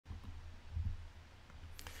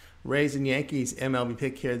Rays and Yankees MLB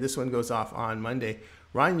pick here. This one goes off on Monday.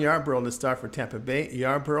 Ryan Yarbrough to start for Tampa Bay.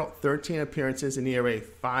 Yarbrough, 13 appearances, an ERA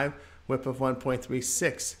 5, whip of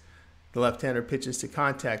 1.36. The left-hander pitches to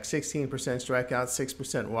contact, 16% strikeouts,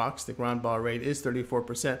 6% walks. The ground ball rate is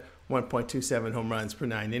 34%, 1.27 home runs per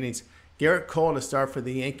 9 innings. Garrett Cole to start for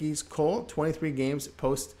the Yankees. Cole, 23 games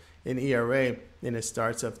post in ERA in his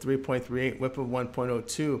starts of 3.38, whip of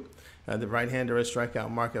 1.02. The right-hander a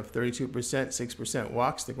strikeout mark of 32%, 6%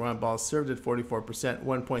 walks. The ground ball served at 44%,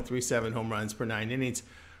 1.37 home runs per 9 innings.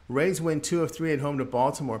 Rays win 2 of 3 at home to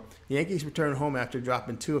Baltimore. The Yankees return home after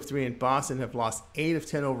dropping 2 of 3 in Boston, have lost 8 of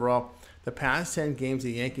 10 overall. The past 10 games,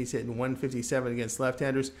 the Yankees hit in 157 against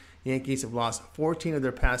left-handers. The Yankees have lost 14 of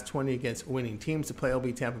their past 20 against winning teams. The play will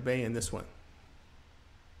be Tampa Bay in this one.